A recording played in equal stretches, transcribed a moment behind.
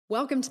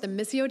Welcome to the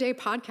Missio Dei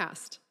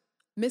podcast.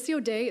 Missio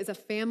Dei is a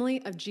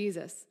family of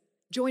Jesus,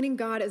 joining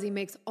God as he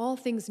makes all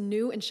things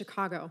new in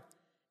Chicago.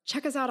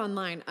 Check us out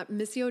online at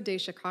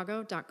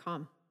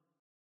missiodeichicago.com.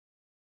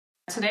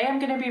 Today I'm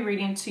going to be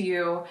reading to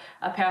you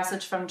a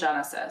passage from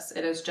Genesis.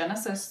 It is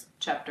Genesis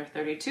chapter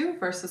 32,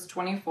 verses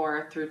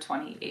 24 through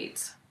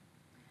 28.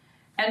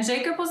 And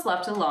Jacob was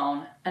left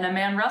alone, and a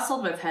man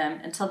wrestled with him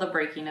until the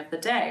breaking of the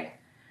day.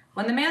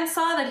 When the man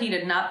saw that he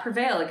did not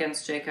prevail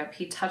against Jacob,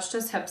 he touched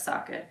his hip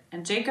socket,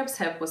 and Jacob's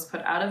hip was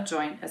put out of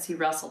joint as he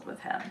wrestled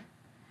with him.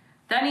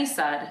 Then he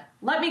said,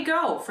 "Let me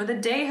go, for the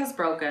day has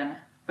broken."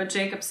 But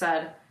Jacob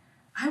said,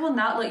 "I will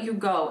not let you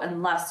go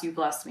unless you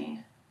bless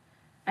me."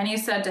 And he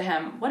said to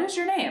him, "What is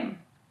your name?"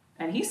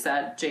 And he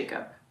said,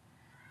 "Jacob."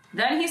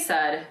 Then he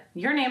said,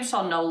 "Your name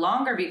shall no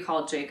longer be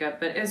called Jacob,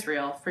 but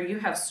Israel, for you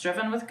have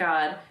striven with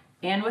God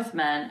and with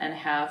men and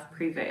have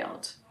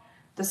prevailed."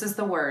 This is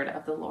the word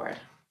of the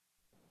Lord.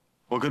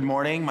 Well, good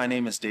morning. My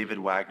name is David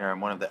Wagner.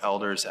 I'm one of the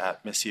elders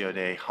at Missio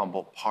Dei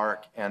Humboldt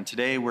Park, and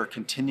today we're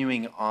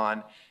continuing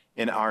on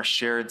in our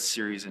shared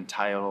series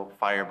entitled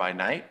Fire by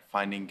Night,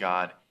 Finding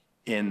God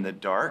in the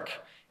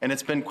Dark. And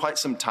it's been quite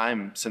some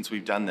time since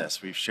we've done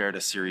this. We've shared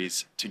a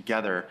series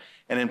together,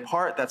 and in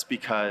part that's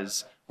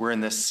because we're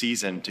in this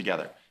season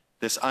together.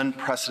 This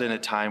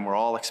unprecedented time, we're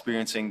all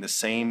experiencing the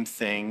same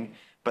thing,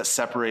 but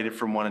separated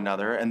from one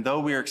another. And though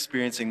we are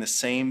experiencing the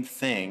same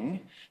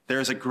thing,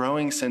 there's a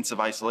growing sense of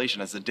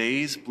isolation. As the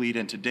days bleed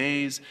into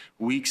days,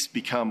 weeks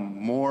become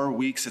more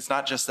weeks. It's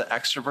not just the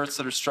extroverts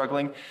that are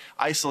struggling.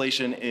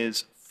 Isolation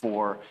is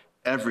for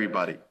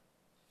everybody.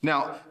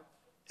 Now,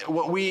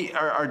 what we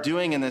are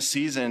doing in this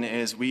season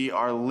is we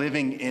are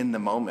living in the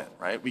moment,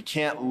 right? We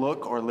can't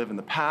look or live in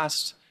the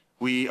past.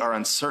 We are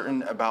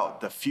uncertain about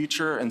the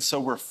future. And so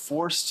we're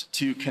forced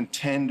to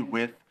contend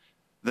with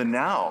the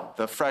now,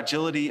 the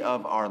fragility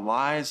of our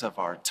lives, of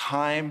our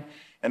time,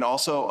 and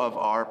also of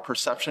our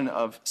perception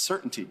of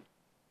certainty.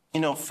 You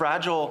know,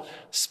 fragile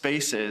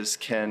spaces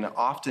can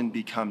often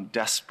become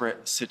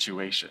desperate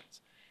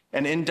situations.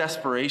 And in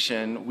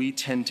desperation, we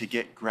tend to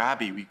get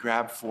grabby. We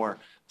grab for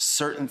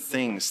certain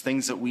things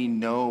that we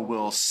know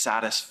will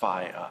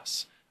satisfy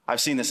us.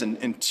 I've seen this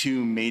in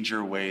two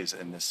major ways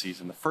in this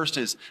season. The first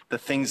is the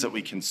things that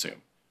we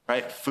consume,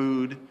 right?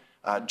 Food,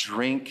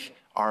 drink,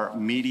 our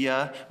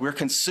media. We're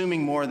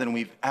consuming more than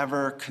we've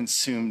ever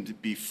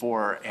consumed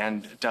before,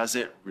 and does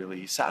it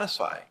really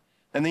satisfy?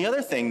 And the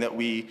other thing that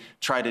we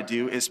try to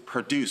do is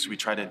produce. We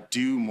try to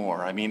do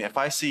more. I mean, if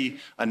I see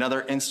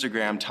another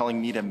Instagram telling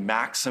me to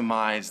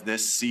maximize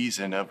this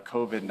season of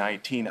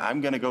COVID-19, I'm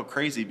going to go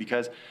crazy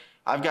because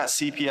I've got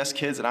CPS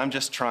kids and I'm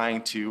just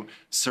trying to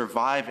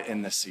survive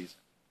in this season.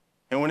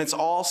 And when it's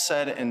all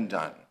said and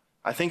done,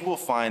 I think we'll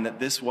find that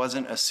this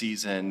wasn't a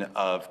season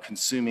of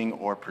consuming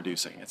or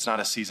producing. It's not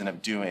a season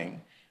of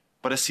doing,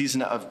 but a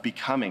season of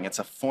becoming. It's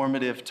a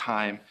formative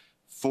time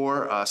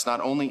for us,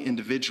 not only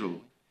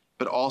individually,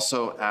 but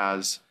also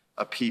as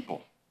a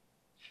people.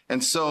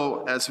 And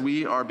so as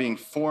we are being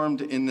formed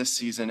in this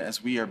season,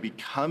 as we are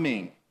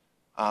becoming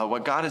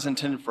what God has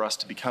intended for us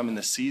to become in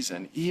this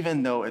season,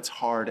 even though it's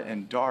hard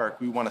and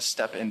dark, we want to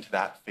step into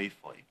that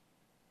faithfully.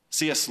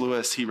 C.S.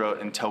 Lewis, he wrote,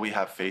 "Until We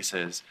Have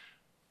Faces,"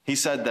 he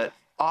said that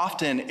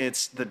often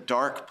it's the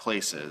dark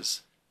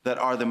places that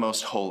are the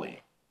most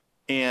holy.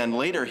 And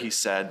later he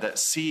said that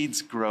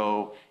seeds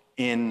grow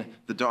in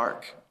the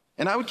dark.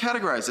 And I would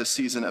categorize this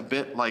season a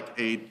bit like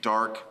a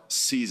dark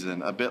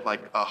season, a bit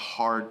like a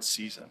hard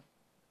season.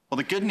 Well,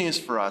 the good news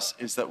for us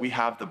is that we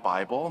have the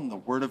Bible and the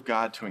Word of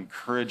God to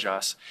encourage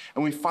us.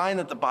 And we find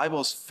that the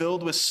Bible is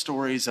filled with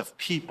stories of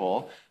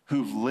people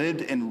who've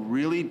lived in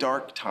really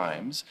dark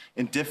times,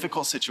 in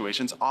difficult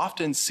situations,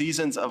 often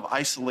seasons of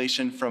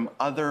isolation from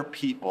other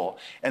people,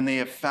 and they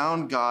have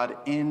found God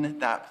in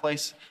that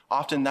place.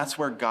 Often that's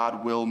where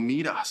God will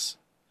meet us.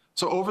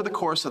 So over the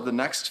course of the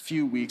next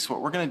few weeks, what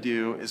we're going to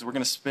do is we're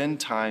going to spend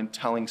time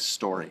telling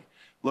story,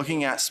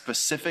 looking at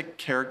specific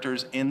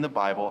characters in the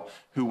Bible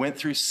who went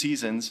through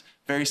seasons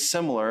very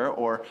similar,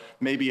 or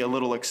maybe a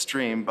little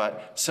extreme,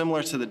 but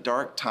similar to the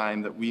dark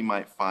time that we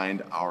might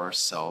find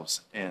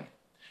ourselves in.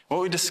 What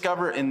we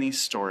discover in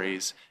these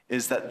stories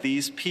is that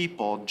these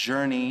people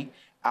journey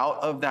out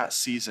of that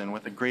season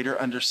with a greater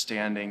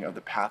understanding of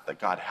the path that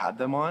God had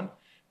them on.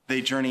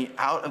 They journey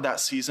out of that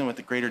season with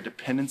a greater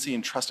dependency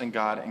and trust in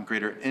God and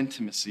greater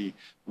intimacy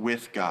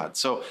with God.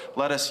 So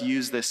let us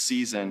use this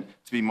season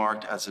to be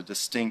marked as a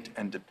distinct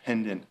and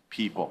dependent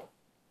people.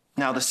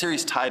 Now, the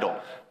series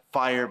title,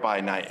 Fire by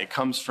Night, it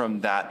comes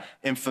from that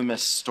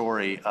infamous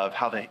story of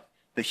how the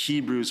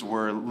Hebrews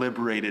were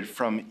liberated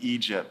from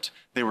Egypt.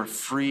 They were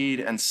freed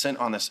and sent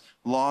on this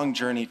long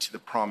journey to the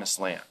promised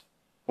land.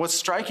 What's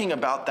striking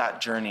about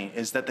that journey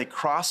is that they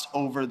crossed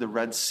over the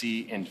Red Sea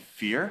in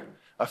fear,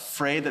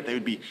 afraid that they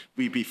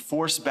would be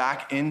forced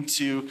back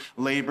into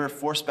labor,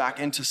 forced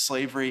back into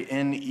slavery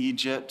in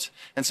Egypt.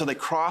 And so they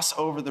cross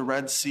over the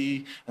Red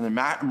Sea and the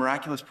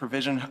miraculous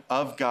provision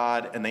of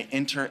God, and they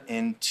enter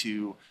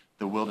into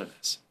the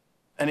wilderness.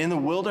 And in the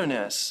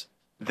wilderness,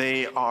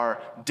 they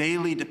are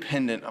daily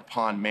dependent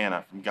upon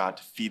manna from God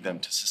to feed them,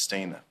 to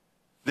sustain them.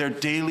 They're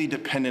daily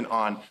dependent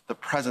on the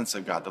presence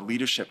of God, the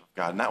leadership of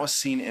God. And that was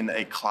seen in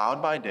a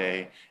cloud by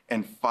day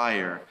and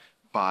fire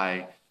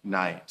by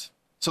night.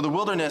 So the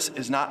wilderness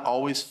is not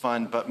always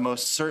fun, but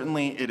most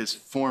certainly it is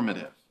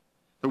formative.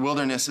 The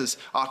wilderness is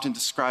often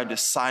described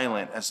as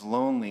silent, as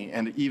lonely,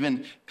 and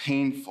even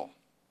painful.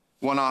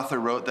 One author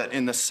wrote that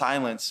in the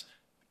silence,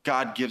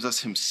 God gives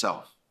us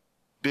himself,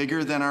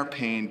 bigger than our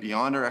pain,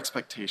 beyond our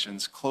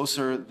expectations,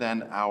 closer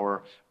than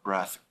our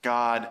breath,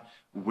 God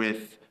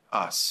with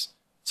us.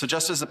 So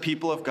just as the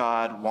people of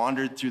God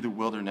wandered through the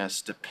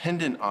wilderness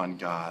dependent on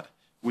God,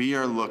 we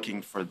are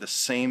looking for the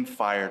same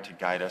fire to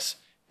guide us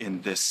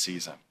in this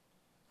season.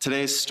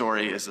 Today's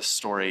story is the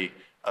story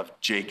of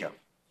Jacob.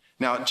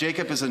 Now,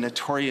 Jacob is a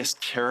notorious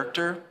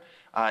character.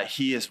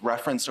 He is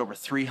referenced over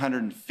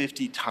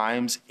 350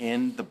 times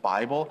in the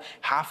Bible.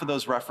 Half of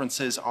those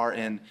references are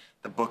in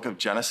the book of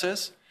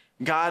Genesis.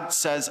 God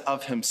says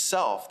of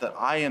himself that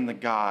I am the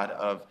God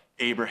of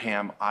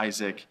Abraham,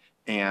 Isaac,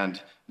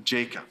 and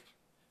Jacob.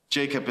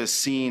 Jacob is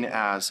seen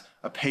as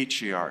a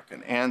patriarch,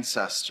 an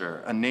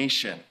ancestor, a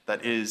nation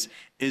that is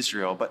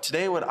Israel. But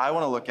today what I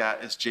want to look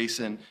at is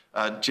Jacob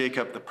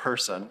the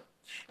person.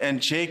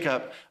 And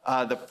Jacob,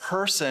 the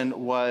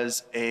person,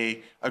 was an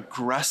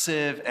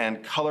aggressive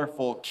and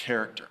colorful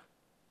character.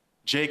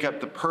 Jacob,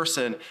 the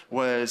person,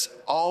 was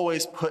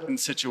always put in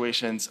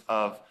situations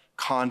of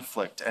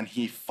conflict, and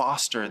he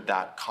fostered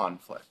that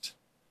conflict.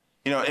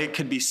 You know, it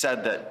could be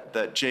said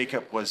that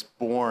Jacob was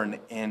born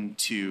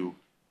into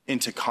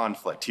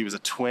conflict. He was a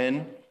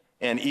twin,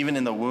 and even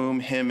in the womb,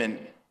 him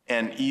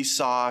and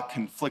Esau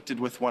conflicted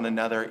with one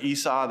another.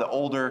 Esau, the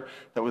older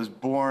that was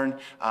born,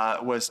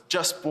 was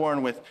just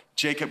born with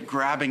Jacob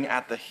grabbing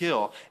at the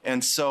heel.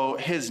 And so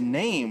his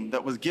name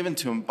that was given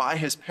to him by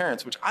his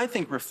parents, which I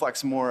think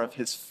reflects more of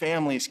his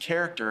family's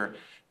character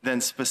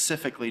than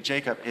specifically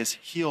Jacob, is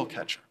heel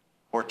catcher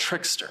or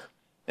trickster.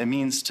 It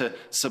means to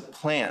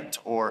supplant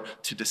or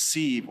to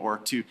deceive or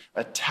to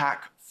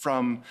attack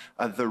from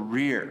the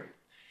rear.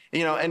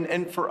 You know,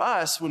 and for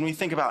us, when we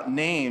think about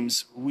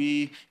names,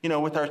 we,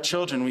 with our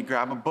children, we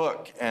grab a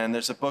book, and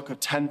there's a book of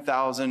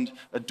 10,000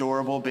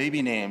 adorable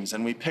baby names,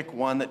 and we pick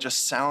one that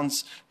just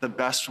sounds the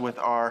best with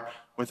our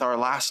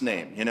last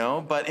name,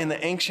 But in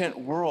the ancient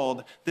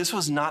world, this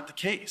was not the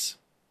case.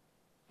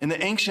 In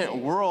the ancient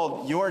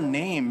world, your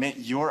name meant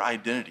your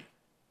identity,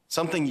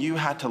 something you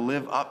had to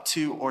live up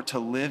to or to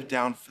live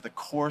down for the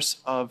course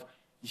of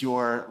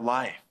your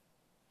life.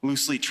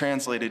 Loosely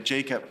translated,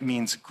 Jacob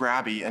means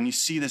grabby, and you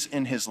see this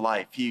in his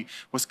life. He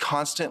was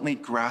constantly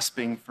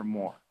grasping for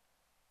more.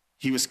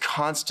 He was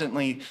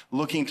constantly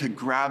looking to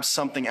grab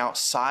something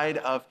outside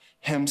of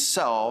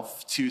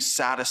himself to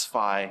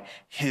satisfy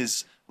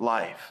his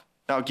life.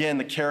 Now, again,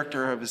 the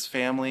character of his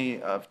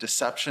family of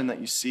deception that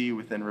you see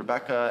within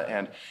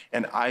Rebekah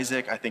and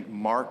Isaac, I think,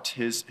 marked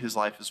his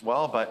life as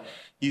well. But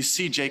you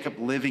see Jacob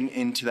living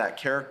into that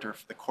character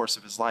for the course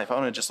of his life. I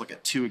want to just look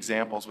at two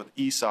examples with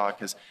Esau,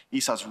 because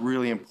Esau's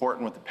really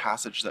important with the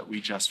passage that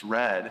we just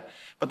read.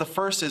 But the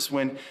first is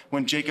when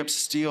Jacob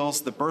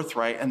steals the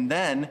birthright, and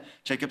then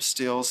Jacob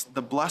steals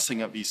the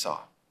blessing of Esau.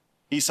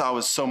 Esau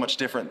was so much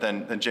different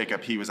than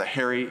Jacob. He was a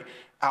hairy,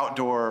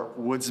 outdoor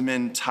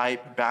woodsman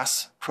type,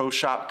 Bass Pro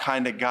Shop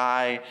kind of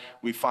guy.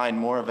 We find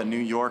more of a New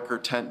Yorker,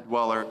 tent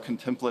dweller,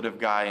 contemplative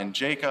guy in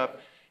Jacob.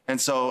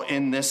 And so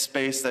in this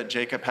space that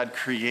Jacob had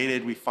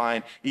created, we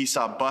find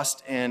Esau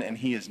bust in, and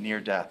he is near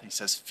death. He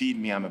says, "Feed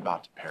me, I'm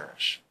about to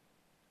perish."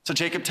 So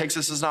Jacob takes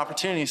this as an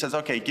opportunity. He says,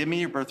 "Okay, give me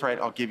your birthright,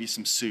 I'll give you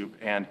some soup."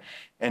 And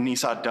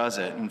Esau does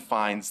it and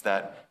finds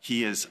that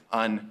he is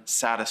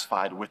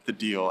unsatisfied with the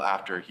deal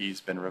after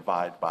he's been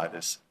revived by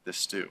this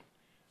stew.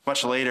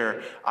 Much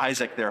later,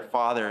 Isaac, their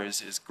father,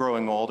 is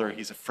growing older.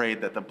 He's afraid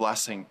that the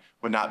blessing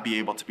would not be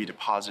able to be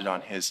deposited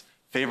on his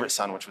favorite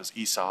son, which was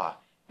Esau.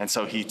 And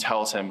so he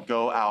tells him,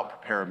 "Go out,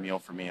 prepare a meal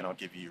for me, and I'll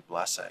give you your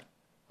blessing."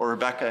 Or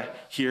Rebekah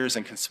hears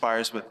and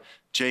conspires with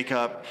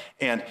Jacob,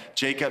 and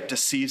Jacob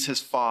deceives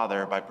his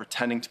father by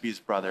pretending to be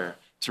his brother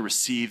to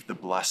receive the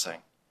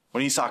blessing.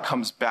 When Esau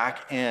comes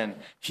back in,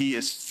 he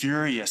is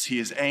furious. He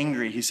is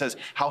angry. He says,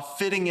 "How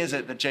fitting is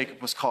it that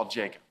Jacob was called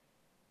Jacob?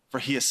 For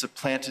he has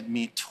supplanted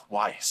me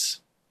twice."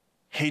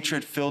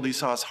 Hatred filled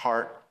Esau's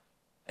heart,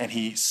 and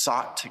he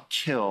sought to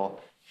kill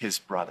his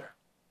brother.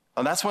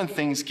 And that's when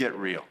things get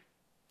real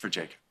for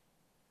Jacob.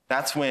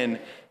 That's when,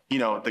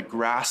 the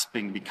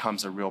grasping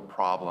becomes a real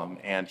problem,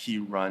 and he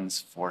runs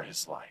for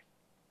his life.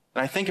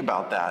 And I think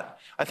about that.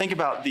 I think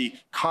about the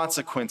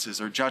consequences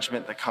or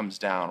judgment that comes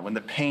down when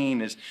the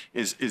pain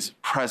is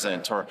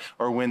present,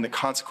 or when the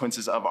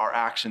consequences of our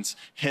actions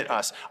hit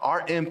us.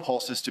 Our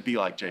impulse is to be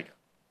like Jacob,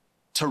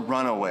 to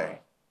run away,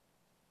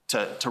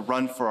 to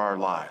run for our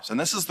lives. And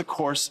this is the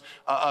course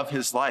of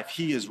his life.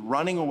 He is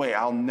running away.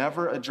 I'll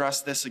never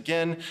address this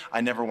again. I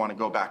never want to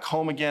go back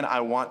home again. I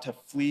want to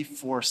flee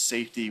for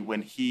safety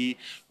when he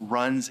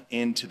runs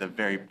into the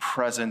very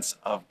presence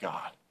of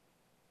God.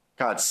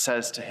 God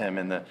says to him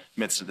in the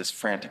midst of this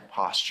frantic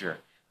posture,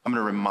 "I'm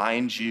going to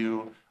remind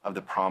you of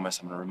the promise.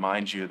 I'm going to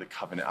remind you of the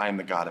covenant. I am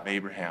the God of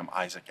Abraham,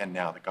 Isaac, and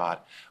now the God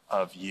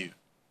of you."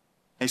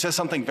 He says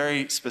something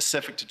very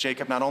specific to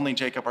Jacob. Not only,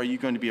 Jacob, are you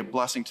going to be a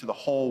blessing to the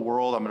whole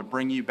world, I'm going to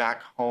bring you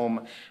back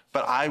home,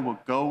 but I will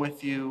go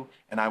with you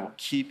and I will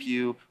keep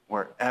you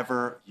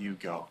wherever you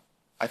go.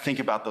 I think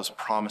about those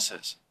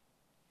promises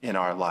in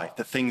our life,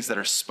 the things that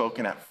are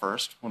spoken at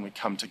first when we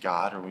come to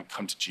God or when we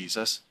come to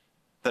Jesus,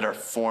 that are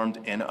formed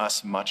in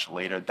us much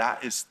later.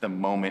 That is the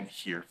moment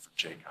here for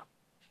Jacob.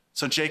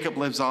 So Jacob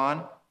lives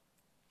on,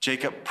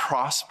 Jacob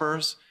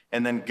prospers,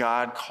 and then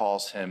God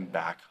calls him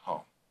back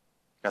home.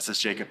 God says,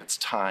 Jacob, it's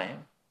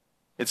time.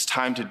 It's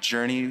time to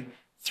journey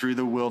through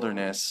the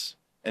wilderness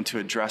and to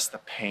address the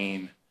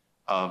pain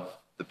of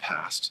the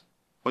past.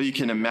 Well, you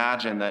can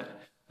imagine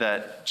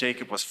that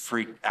Jacob was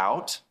freaked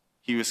out.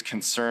 He was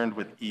concerned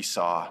with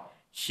Esau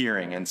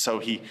hearing. And so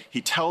he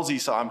tells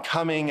Esau, I'm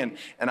coming and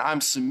I'm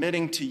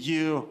submitting to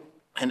you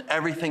and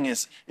everything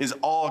is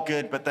all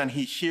good. But then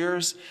he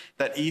hears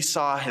that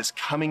Esau is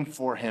coming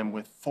for him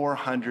with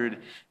 400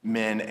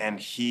 men and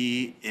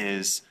he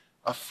is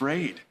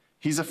afraid.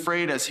 He's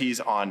afraid as he's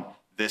on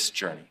this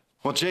journey.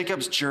 Well,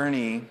 Jacob's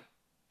journey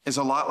is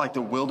a lot like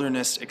the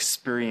wilderness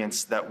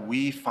experience that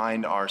we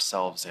find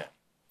ourselves in.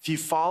 If you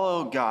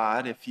follow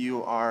God, if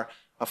you are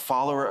a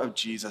follower of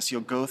Jesus, you'll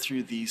go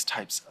through these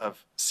types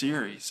of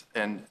series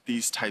and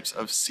these types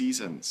of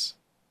seasons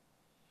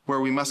where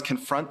we must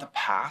confront the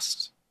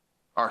past,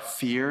 our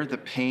fear, the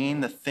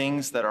pain, the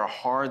things that are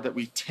hard that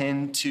we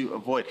tend to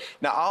avoid.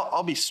 Now,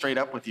 I'll be straight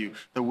up with you.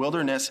 The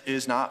wilderness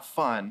is not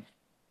fun,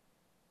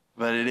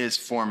 but it is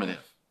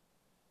formative.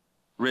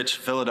 Rich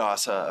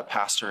Villodas, a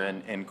pastor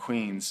in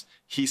Queens,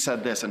 he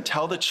said this,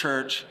 until the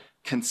church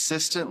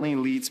consistently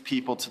leads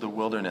people to the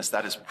wilderness,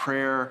 that is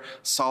prayer,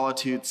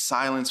 solitude,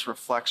 silence,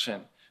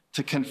 reflection,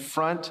 to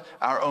confront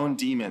our own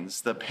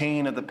demons, the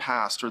pain of the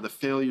past or the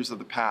failures of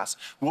the past,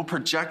 we'll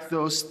project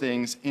those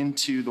things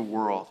into the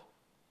world.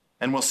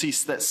 And we'll see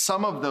that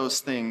some of those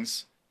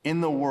things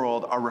in the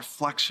world are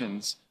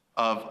reflections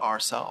of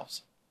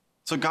ourselves.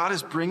 So God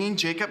is bringing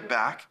Jacob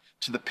back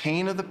to the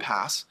pain of the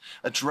past,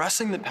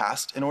 addressing the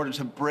past in order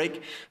to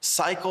break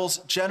cycles,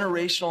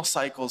 generational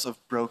cycles of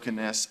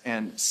brokenness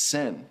and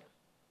sin.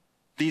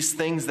 These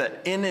things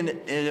that in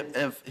and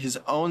of his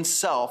own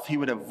self, he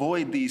would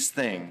avoid these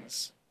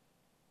things.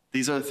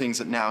 These are the things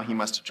that now he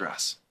must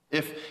address.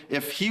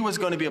 If he was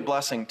going to be a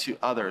blessing to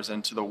others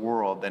and to the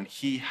world, then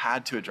he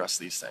had to address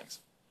these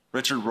things.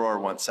 Richard Rohr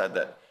once said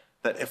that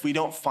if we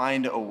don't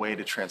find a way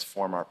to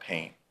transform our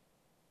pain,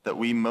 that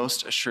we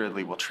most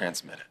assuredly will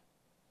transmit it.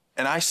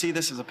 And I see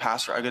this as a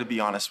pastor, I got to be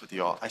honest with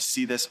you all. I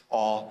see this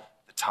all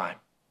the time.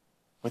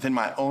 Within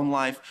my own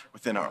life,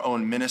 within our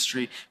own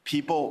ministry,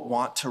 people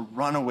want to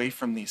run away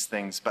from these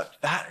things, but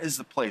that is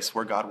the place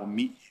where God will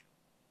meet you.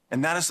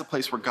 And that is the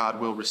place where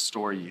God will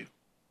restore you.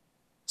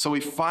 So we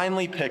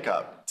finally pick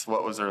up to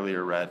what was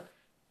earlier read,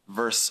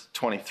 verse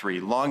 23,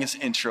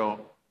 longest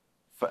intro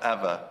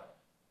forever.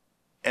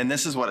 And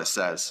this is what it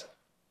says.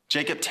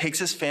 Jacob takes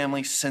his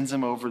family, sends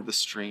him over the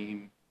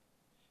stream.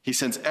 He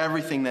sends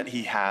everything that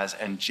he has,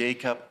 and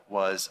Jacob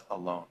was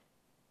alone.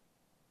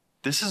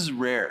 This is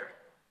rare.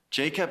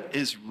 Jacob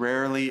is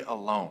rarely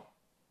alone.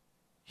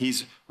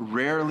 He's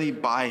rarely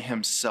by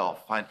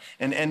himself.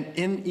 And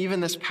in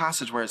even this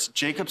passage where it's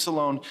Jacob's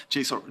alone,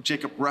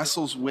 Jacob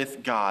wrestles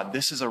with God,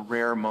 this is a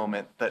rare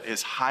moment that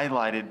is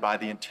highlighted by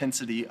the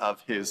intensity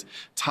of his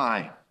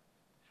time.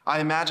 I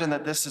imagine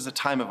that this is a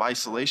time of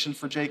isolation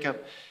for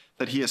Jacob,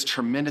 that he has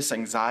tremendous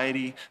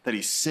anxiety, that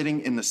he's sitting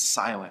in the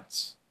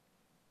silence.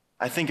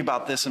 I think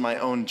about this in my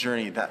own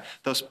journey, that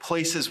those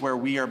places where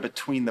we are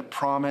between the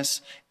promise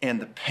and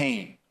the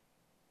pain,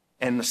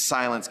 and the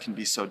silence can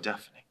be so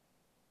deafening.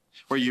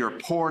 Where you're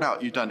poured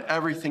out, you've done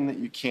everything that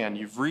you can,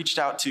 you've reached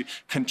out to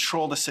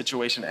control the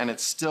situation, and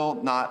it's still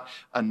not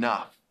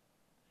enough.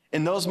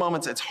 In those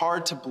moments, it's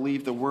hard to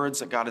believe the words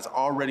that God has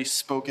already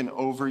spoken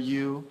over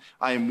you.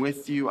 I am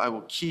with you, I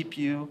will keep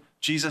you.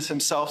 Jesus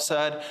himself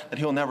said that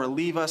he will never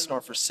leave us nor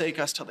forsake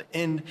us till the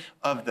end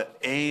of the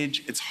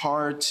age. It's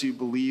hard to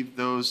believe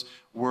those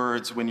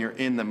words when you're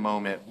in the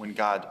moment when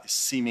God is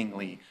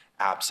seemingly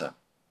absent.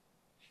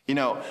 You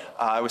know,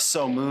 I was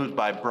so moved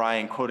by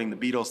Brian quoting the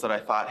Beatles that I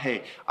thought,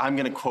 hey, I'm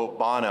going to quote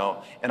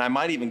Bono, and I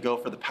might even go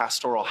for the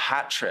pastoral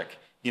hat trick.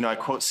 You know, I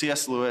quote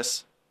C.S.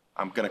 Lewis,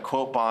 I'm going to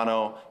quote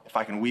Bono. If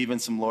I can weave in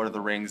some Lord of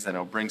the Rings, then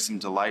it'll bring some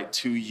delight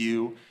to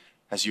you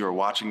as you are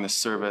watching this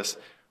service.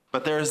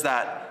 But there's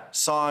that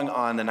song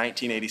on the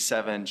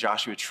 1987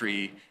 Joshua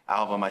Tree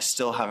album, I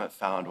Still Haven't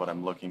Found What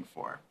I'm Looking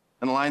For.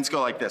 And the lines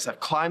go like this: I've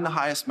climbed the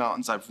highest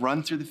mountains, I've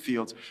run through the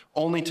fields,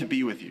 only to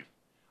be with you.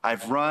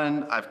 I've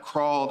run, I've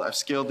crawled, I've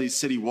scaled these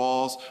city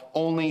walls,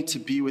 only to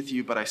be with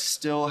you, but I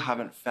still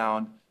haven't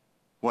found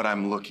what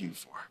I'm looking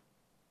for.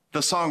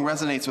 The song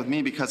resonates with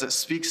me because it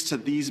speaks to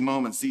these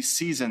moments, these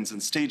seasons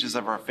and stages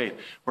of our faith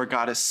where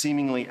God is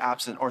seemingly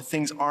absent or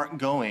things aren't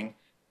going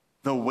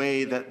the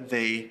way that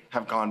they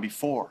have gone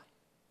before.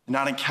 You're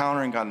not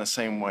encountering God in the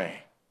same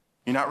way.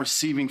 You're not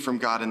receiving from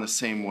God in the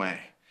same way.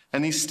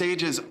 And these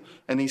stages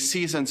and these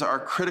seasons are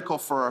critical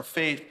for our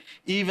faith,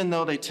 even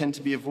though they tend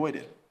to be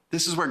avoided.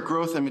 This is where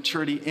growth and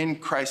maturity in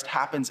Christ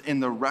happens, in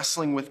the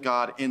wrestling with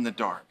God in the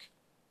dark.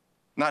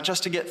 not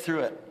just to get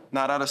through it,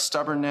 not out of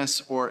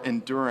stubbornness or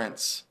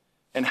endurance.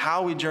 And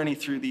how we journey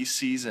through these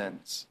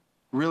seasons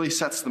really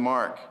sets the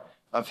mark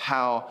of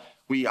how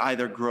we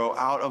either grow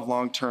out of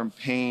long-term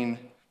pain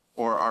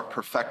or our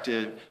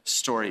perfected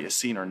story is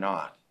seen or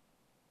not.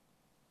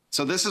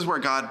 So this is where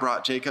God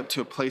brought Jacob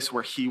to a place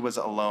where he was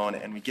alone,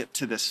 and we get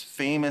to this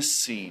famous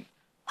scene,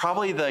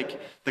 probably like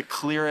the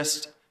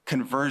clearest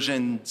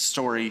conversion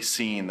story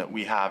scene that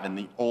we have in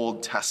the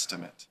Old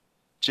Testament.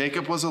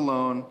 Jacob was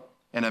alone,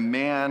 and a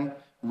man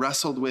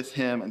wrestled with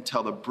him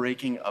until the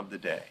breaking of the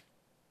day.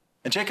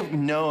 And Jacob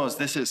knows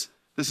this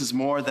is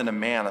more than a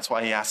man. That's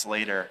why he asks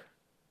later,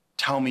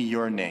 tell me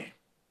your name.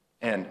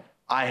 And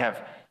I've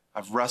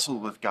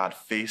wrestled with God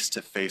face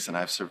to face, and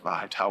I've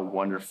survived. How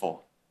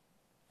wonderful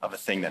of a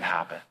thing that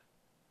happened.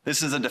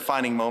 This is a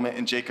defining moment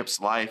in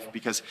Jacob's life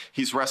because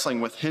he's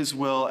wrestling with his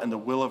will and the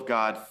will of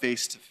God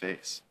face to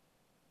face.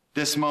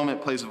 This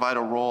moment plays a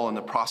vital role in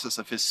the process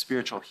of his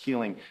spiritual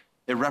healing.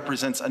 It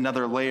represents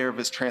another layer of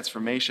his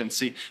transformation.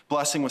 See,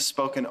 blessing was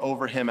spoken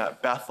over him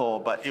at Bethel,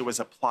 but it was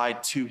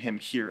applied to him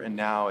here and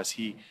now as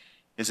he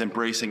is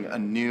embracing a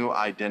new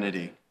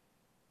identity.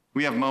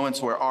 We have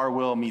moments where our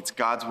will meets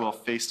God's will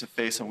face to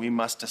face, and we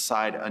must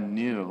decide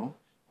anew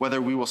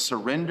whether we will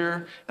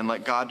surrender and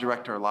let God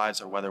direct our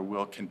lives or whether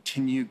we'll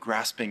continue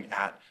grasping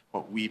at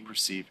what we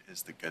perceive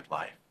as the good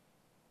life.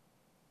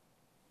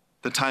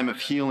 The time of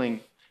healing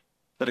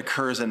that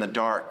occurs in the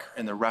dark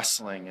and the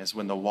wrestling is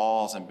when the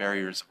walls and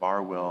barriers of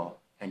our will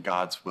and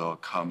God's will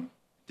come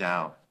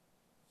down,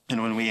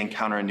 and when we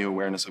encounter a new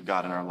awareness of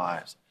God in our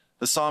lives.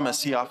 The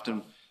psalmist, they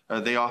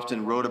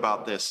often wrote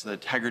about this, the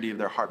integrity of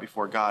their heart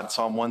before God.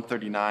 Psalm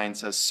 139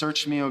 says,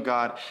 "Search me, O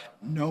God,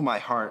 know my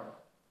heart.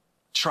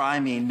 Try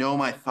me, know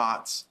my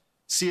thoughts.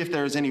 See if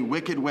there is any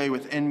wicked way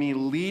within me.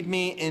 Lead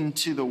me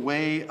into the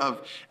way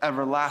of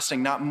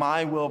everlasting. Not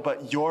my will,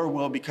 but your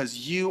will,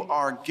 because you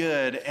are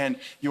good and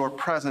your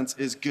presence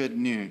is good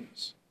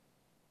news."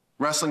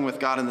 Wrestling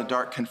with God in the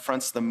dark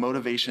confronts the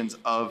motivations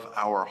of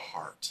our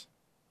heart,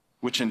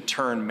 which in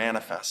turn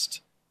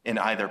manifest in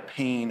either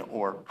pain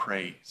or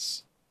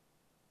praise.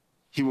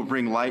 He will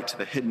bring light to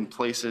the hidden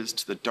places,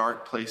 to the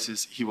dark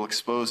places. He will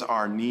expose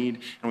our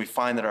need, and we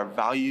find that our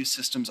value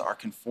systems are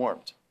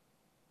conformed.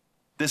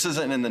 This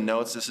isn't in the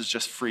notes. This is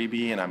just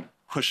freebie, and I'm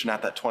pushing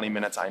at that 20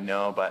 minutes, I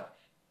know.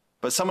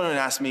 But someone would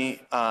ask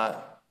me,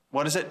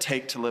 what does it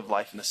take to live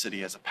life in the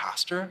city as a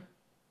pastor,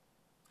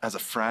 as a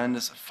friend,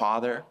 as a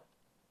father?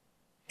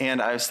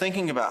 And I was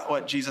thinking about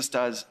what Jesus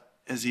does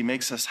is he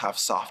makes us have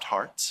soft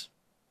hearts.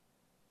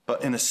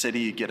 But in the city,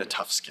 you get a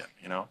tough skin,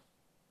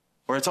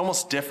 Or it's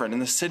almost different. In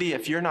the city,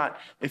 if you are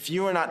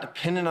not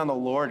dependent on the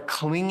Lord,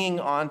 clinging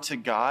on to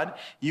God,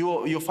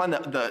 you'll find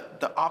that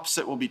the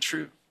opposite will be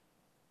true.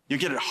 You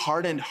get a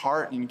hardened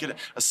heart and you get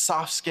a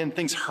soft skin.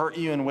 Things hurt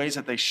you in ways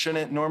that they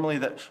shouldn't normally,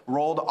 that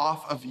rolled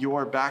off of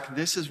your back.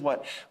 This is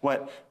what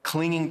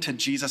clinging to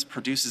Jesus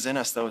produces in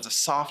us, though, is a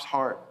soft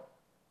heart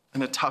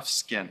and a tough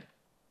skin.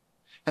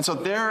 And so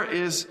there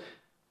is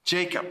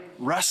Jacob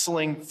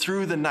wrestling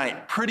through the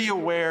night, pretty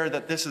aware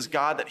that this is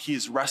God that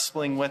he's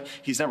wrestling with.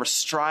 He's never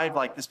strived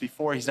like this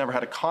before. He's never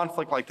had a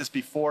conflict like this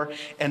before.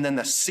 And then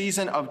the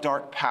season of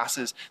dark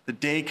passes. The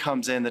day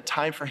comes in. The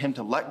time for him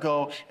to let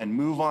go and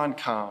move on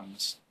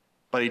comes.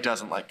 But he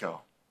doesn't let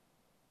go.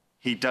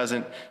 He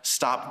doesn't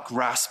stop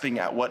grasping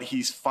at what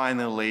he's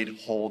finally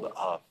laid hold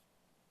of.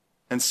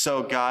 And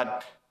so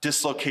God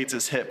dislocates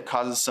his hip,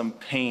 causes some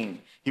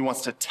pain. He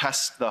wants to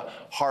test the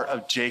heart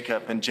of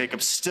Jacob, and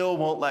Jacob still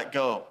won't let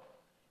go.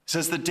 He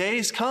says, the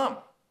day's come.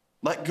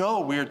 Let go.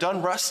 We are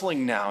done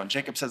wrestling now. And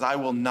Jacob says, I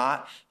will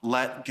not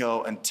let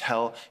go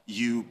until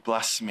you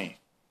bless me.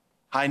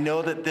 I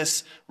know that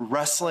this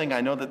wrestling,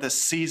 I know that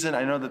this season,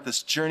 I know that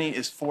this journey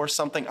is for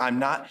something. I'm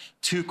not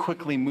too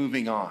quickly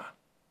moving on.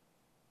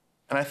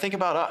 And I think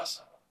about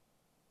us,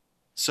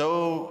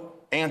 so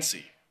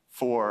antsy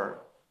for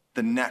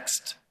the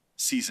next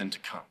season to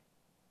come.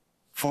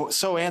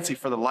 So antsy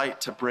for the light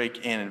to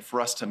break in and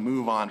for us to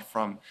move on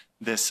from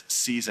this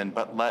season,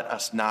 but let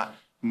us not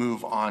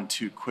move on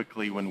too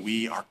quickly when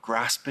we are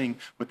grasping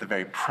with the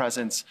very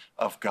presence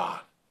of God.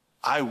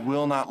 I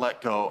will not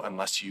let go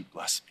unless you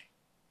bless me.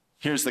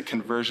 Here's the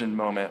conversion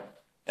moment,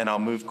 and I'll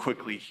move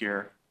quickly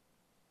here.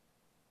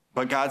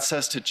 But God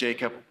says to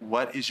Jacob,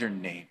 what is your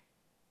name?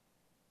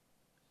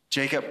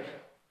 Jacob,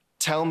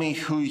 tell me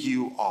who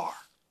you are.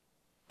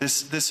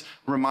 This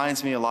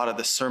reminds me a lot of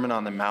the Sermon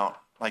on the Mount,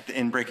 like the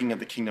inbreaking of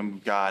the kingdom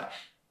of God.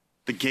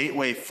 The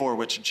gateway for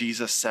which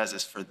Jesus says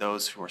is for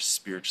those who are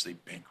spiritually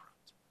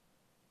bankrupt.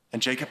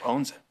 And Jacob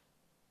owns it.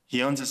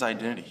 He owns his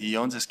identity. He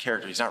owns his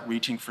character. He's not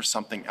reaching for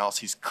something else.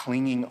 He's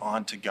clinging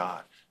on to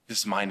God.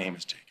 My name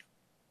is Jacob.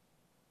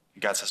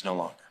 And God says, no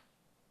longer.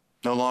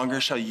 No longer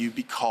shall you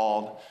be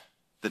called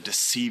the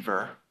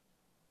deceiver.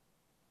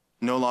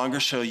 No longer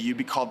shall you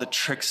be called the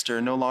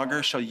trickster. No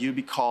longer shall you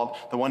be called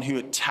the one who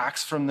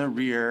attacks from the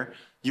rear.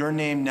 Your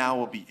name now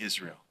will be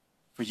Israel.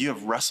 For you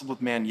have wrestled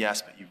with man,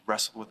 yes, but you've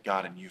wrestled with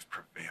God and you've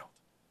prevailed.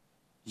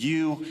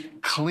 You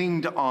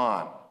clinged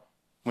on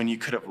when you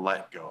could have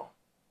let go.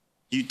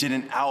 You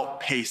didn't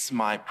outpace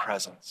my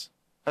presence.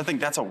 I think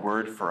that's a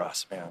word for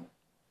us, man.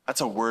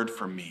 That's a word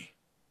for me.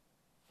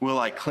 Will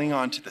I cling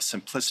on to the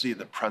simplicity of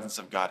the presence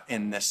of God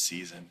in this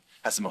season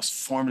as the most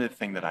formative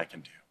thing that I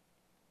can do?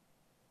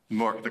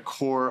 More the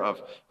core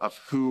of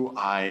who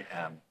I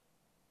am.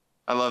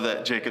 I love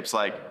that Jacob's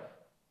like,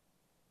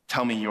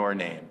 tell me your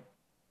name,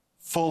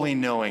 fully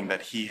knowing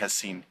that he has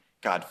seen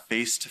God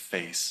face to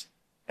face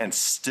and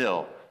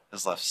still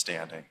is left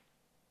standing.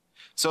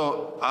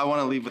 So I want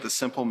to leave with a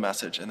simple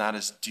message, and that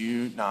is,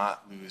 do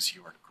not lose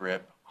your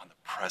grip on the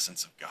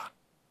presence of God.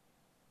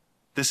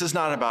 This is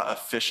not about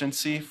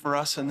efficiency for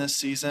us in this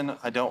season.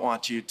 I don't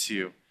want you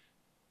to,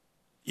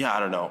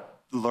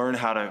 learn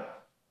how to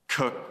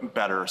cook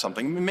better or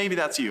something. Maybe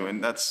that's you,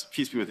 and that's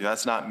peace be with you.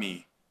 That's not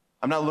me.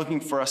 I'm not looking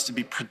for us to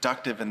be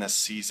productive in this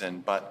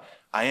season, but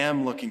I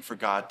am looking for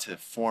God to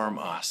form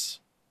us,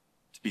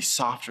 to be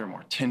softer,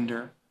 more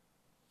tender,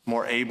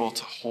 more able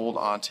to hold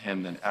on to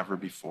him than ever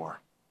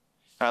before.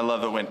 I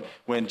love it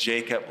when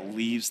Jacob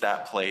leaves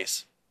that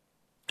place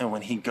and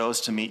when he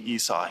goes to meet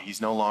Esau, he's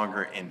no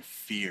longer in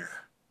fear.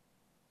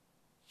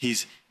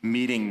 He's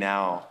meeting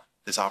now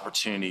this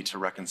opportunity to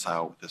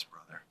reconcile with his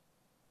brother.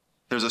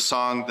 There's a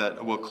song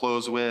that we'll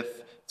close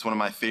with. It's one of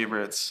my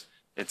favorites.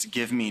 It's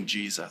Give Me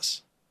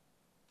Jesus.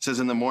 It says,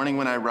 in the morning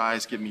when I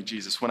rise, give me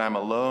Jesus. When I'm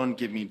alone,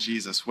 give me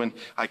Jesus. When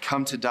I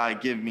come to die,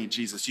 give me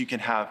Jesus. You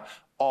can have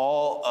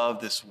all of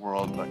this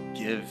world, but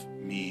give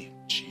me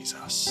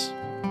Jesus.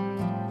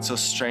 So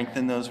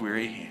strengthen those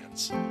weary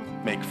hands.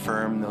 Make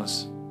firm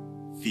those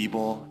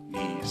feeble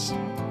knees.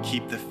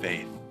 Keep the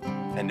faith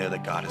and know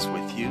that God is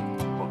with you,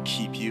 will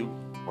keep you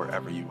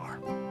wherever you are.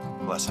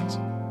 Blessings.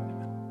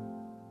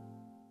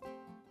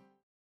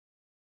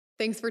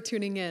 Thanks for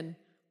tuning in.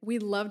 We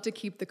love to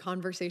keep the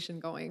conversation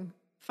going.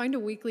 Find a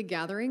weekly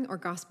gathering or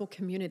gospel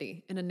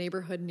community in a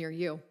neighborhood near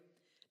you.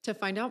 To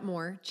find out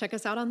more, check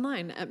us out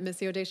online at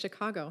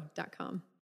missiodaychicago.com.